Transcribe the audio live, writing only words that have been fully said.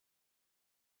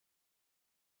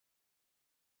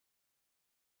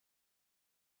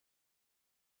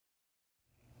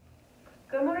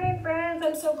Good morning, friends.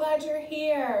 I'm so glad you're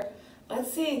here.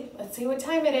 Let's see what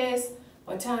time it is.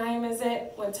 What time is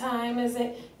it? What time is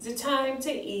it? Is it time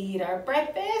to eat our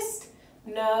breakfast?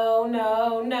 No,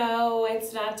 no, no,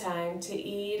 it's not time to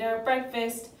eat our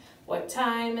breakfast. What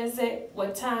time is it?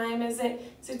 What time is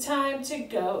it? Is it time to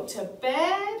go to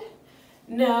bed?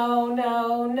 No,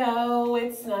 no, no,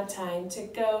 it's not time to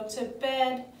go to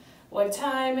bed. What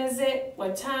time is it?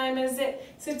 What time is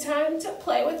it? Is it time to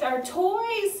play with our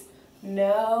toys?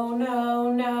 No,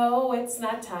 no, no, it's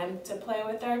not time to play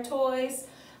with our toys.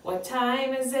 What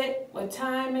time is it? What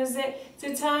time is it? Is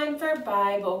it time for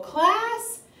Bible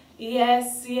class?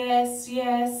 Yes, yes,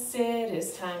 yes, it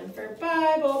is time for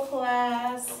Bible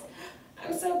class.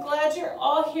 I'm so glad you're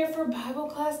all here for Bible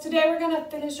class. Today we're going to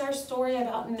finish our story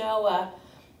about Noah.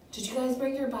 Did you guys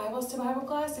bring your Bibles to Bible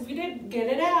class? If you did, get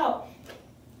it out.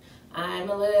 I'm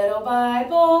a little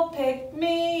Bible, pick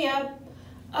me up.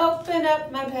 Open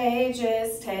up my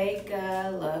pages, take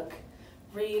a look.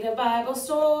 Read a Bible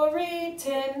story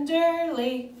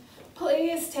tenderly.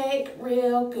 Please take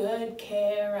real good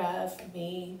care of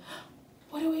me.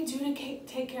 What do we do to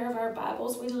take care of our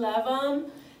Bibles? We love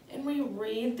them and we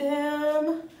read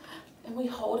them and we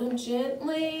hold them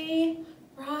gently,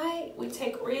 right? We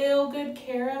take real good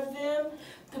care of them.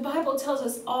 The Bible tells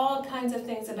us all kinds of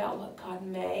things about what God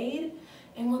made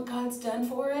and what God's done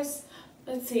for us.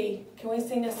 Let's see, can we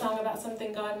sing a song about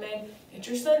something God made? Get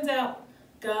your sons out.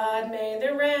 God made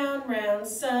the round, round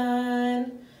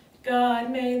sun. God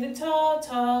made the tall,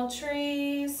 tall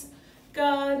trees.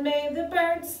 God made the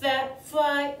birds that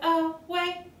fly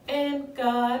away. And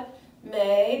God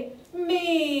made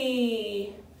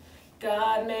me.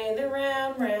 God made the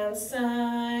round, round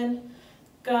sun.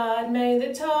 God made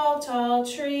the tall, tall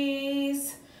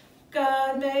trees.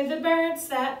 God made the birds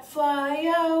that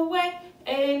fly away.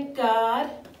 And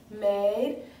God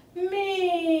made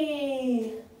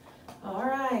me. All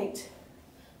right,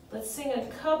 let's sing a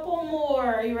couple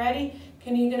more. Are you ready?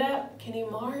 Can you get up? Can you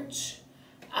march?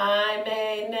 I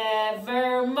may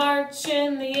never march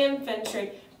in the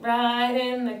infantry, ride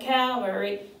in the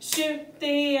cavalry, shoot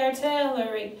the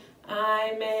artillery.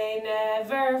 I may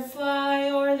never fly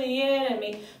o'er the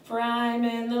enemy, for I'm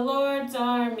in the Lord's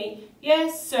army.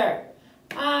 Yes, sir.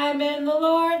 I'm in the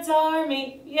Lord's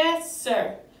army. Yes,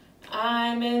 sir.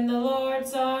 I'm in the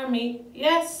Lord's army.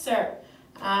 Yes, sir.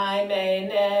 I may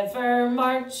never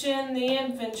march in the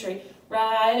infantry,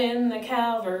 ride in the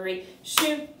cavalry,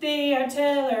 shoot the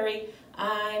artillery.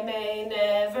 I may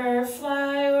never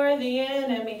fly o'er the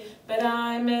enemy, but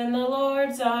I'm in the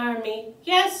Lord's army.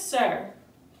 Yes, sir.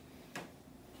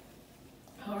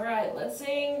 All right, let's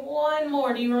sing one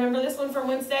more. Do you remember this one from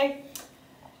Wednesday?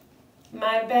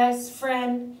 My best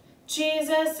friend,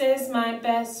 Jesus is my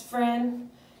best friend.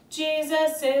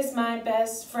 Jesus is my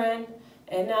best friend.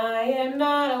 And I am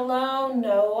not alone,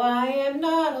 no, I am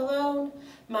not alone.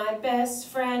 My best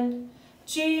friend,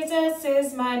 Jesus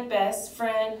is my best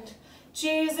friend.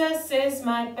 Jesus is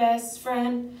my best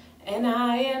friend. And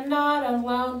I am not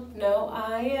alone, no,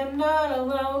 I am not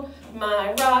alone.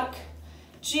 My rock,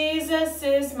 Jesus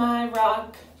is my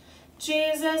rock.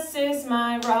 Jesus is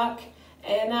my rock.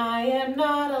 And I am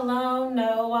not alone,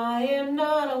 no, I am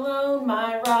not alone.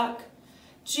 My rock,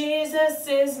 Jesus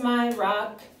is my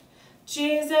rock.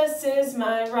 Jesus is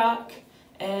my rock,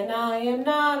 and I am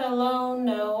not alone,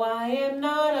 no, I am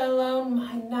not alone.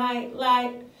 My night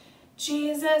light,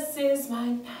 Jesus is my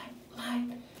night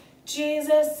light.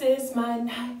 Jesus is my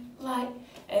night light,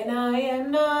 and I am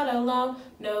not alone,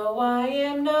 no, I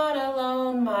am not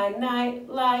alone. My night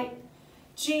light,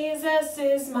 Jesus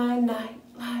is my night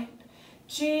light.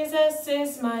 Jesus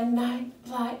is my night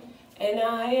light. And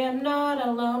I am not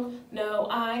alone, no,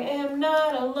 I am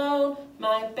not alone,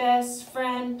 my best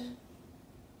friend.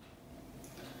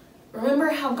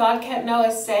 Remember how God kept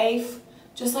Noah safe?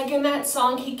 Just like in that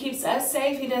song, he keeps us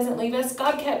safe, he doesn't leave us.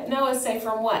 God kept Noah safe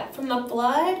from what? From the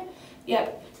flood?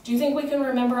 Yep. Do you think we can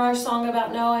remember our song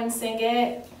about Noah and sing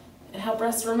it? And help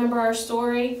us remember our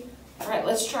story? All right,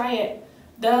 let's try it.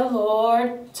 The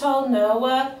Lord told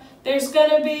Noah, there's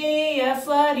gonna be a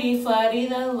floody, floody.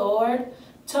 The Lord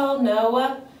told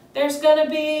Noah, there's gonna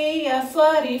be a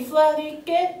floody, floody.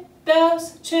 Get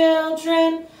those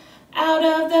children out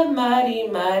of the muddy,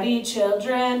 muddy,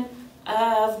 children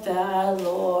of the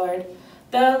Lord.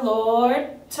 The Lord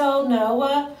told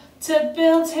Noah to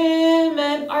build him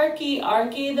an arky,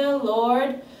 arky. The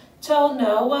Lord told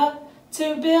Noah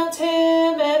to build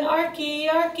him an arky,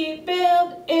 arky.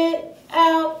 Build it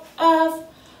out of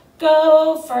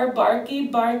gopher, barky,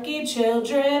 barky,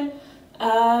 children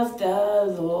of the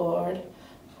Lord.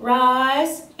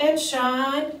 Rise and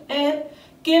shine and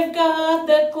give God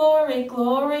the glory,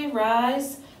 glory,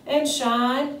 rise and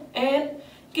shine, and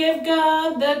give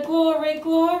God the glory,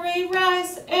 glory,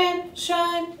 rise and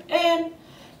shine, and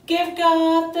give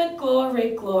God the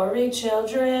glory, glory,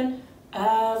 children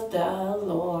of the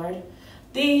Lord.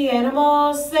 The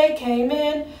animals, they came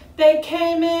in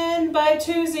by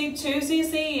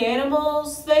twosies, the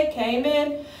animals, they came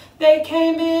in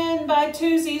by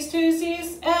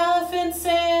twosies, elephants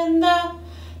and the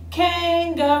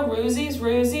kangaroosies,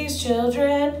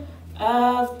 children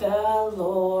of the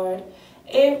Lord.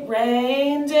 It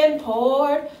rained and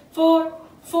poured for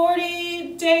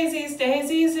 40 daisies,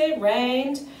 it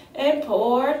rained and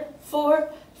poured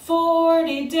for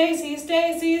 40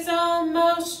 daisies,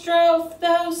 almost drove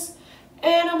those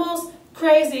animals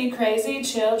crazy,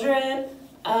 children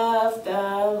of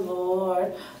the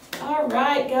Lord. All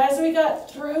right, guys, we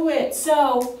got through it.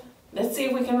 So let's see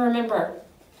if we can remember.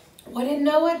 What did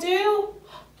Noah do?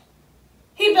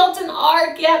 He built an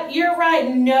ark. Yep, you're right.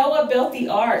 Noah built the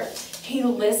ark. He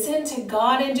listened to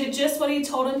God and did just what he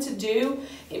told him to do.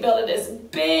 He built it as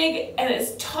big and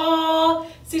as tall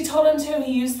as he told him to.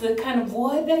 He used the kind of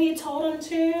wood that he told him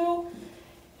to.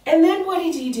 And then what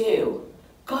did he do?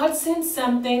 God sent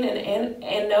something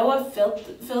and Noah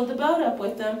filled the boat up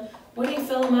with them. What did he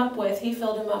fill him up with? He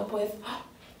filled him up with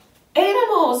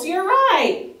animals. You're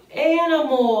right.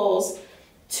 Animals.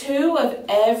 2 of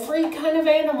every kind of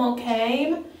animal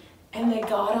came and they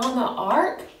got on the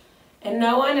ark. And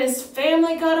Noah and his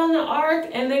family got on the ark,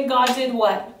 and then God did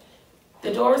what?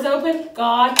 The door was open,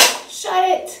 God shut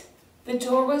it. The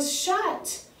door was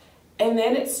shut. And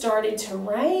then it started to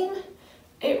rain.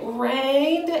 It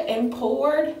rained and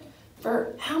poured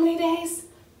for how many days?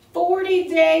 40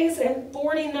 days and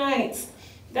 40 nights.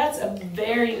 That's a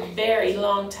very, very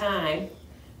long time.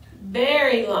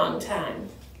 Very long time.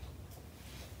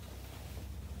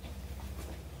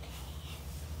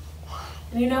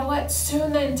 And you know what?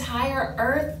 Soon the entire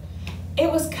earth, it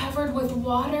was covered with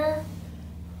water.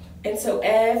 And so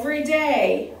every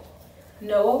day,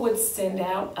 Noah would send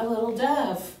out a little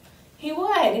dove. He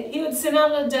would send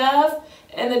out a dove,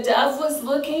 and the dove was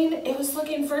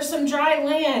looking for some dry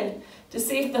land to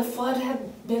see if the flood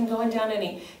had been going down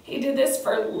any. He did this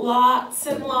for lots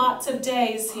and lots of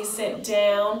days. He sent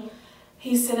out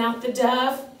the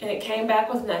dove, and it came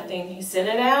back with nothing. He sent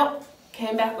it out,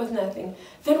 came back with nothing.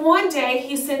 Then one day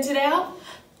he sent it out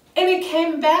and it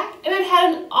came back and it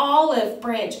had an olive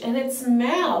branch in its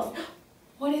mouth.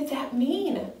 What did that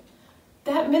mean?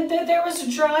 That meant that there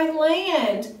was dry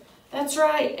land. That's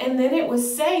right. And then it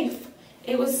was safe.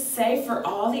 It was safe for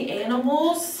all the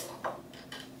animals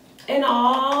and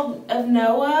all of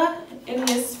Noah and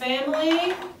his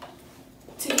family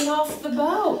to get off the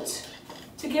boat,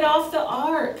 to get off the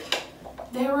ark.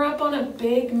 They were up on a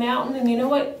big mountain, and you know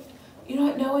what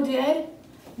Noah did?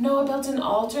 Noah built an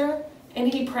altar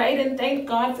and he prayed and thanked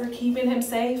God for keeping him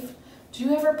safe. Do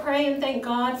you ever pray and thank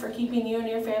God for keeping you and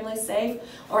your family safe?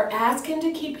 Or ask him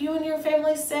to keep you and your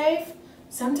family safe?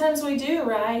 Sometimes we do,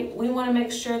 right? We want to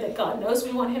make sure that God knows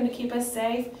we want him to keep us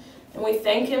safe. And we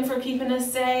thank him for keeping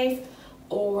us safe.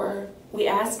 Or we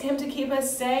ask him to keep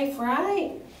us safe,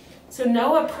 right? So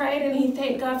Noah prayed and he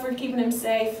thanked God for keeping him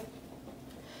safe.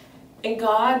 And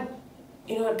God,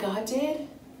 you know what God did?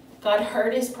 God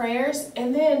heard his prayers,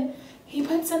 and then he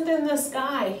put something in the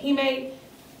sky. He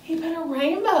put a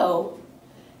rainbow.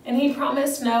 And he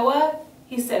promised Noah,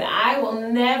 he said, I will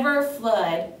never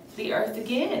flood the earth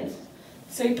again.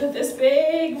 So he put this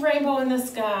big rainbow in the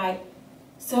sky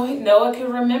so Noah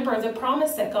could remember the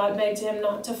promise that God made to him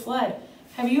not to flood.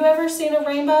 Have you ever seen a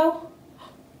rainbow?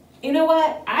 You know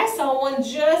what? I saw one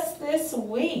just this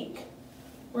week,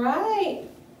 right?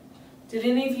 Did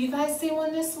any of you guys see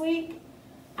one this week?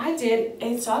 I did.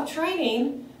 It stopped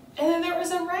raining, and then there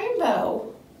was a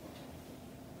rainbow.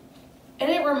 And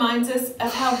it reminds us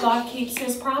of how God keeps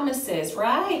his promises,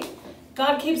 right?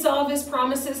 God keeps all of his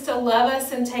promises to love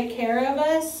us and take care of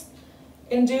us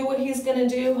and do what he's going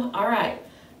to do. All right.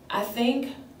 I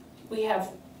think we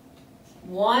have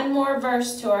one more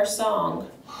verse to our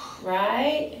song,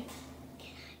 right?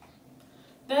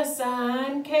 The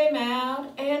sun came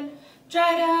out and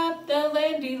dried up the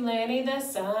landy. The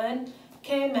sun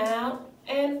came out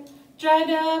and dried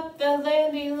up the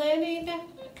landy.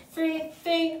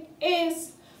 Everything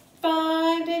is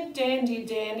fine and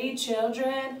dandy,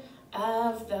 children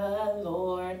of the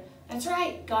Lord. That's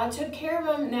right. God took care of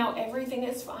them. Now everything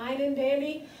is fine and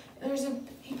dandy.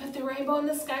 He put the rainbow in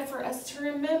the sky for us to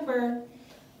remember.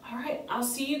 All right. I'll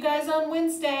see you guys on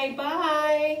Wednesday.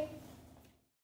 Bye.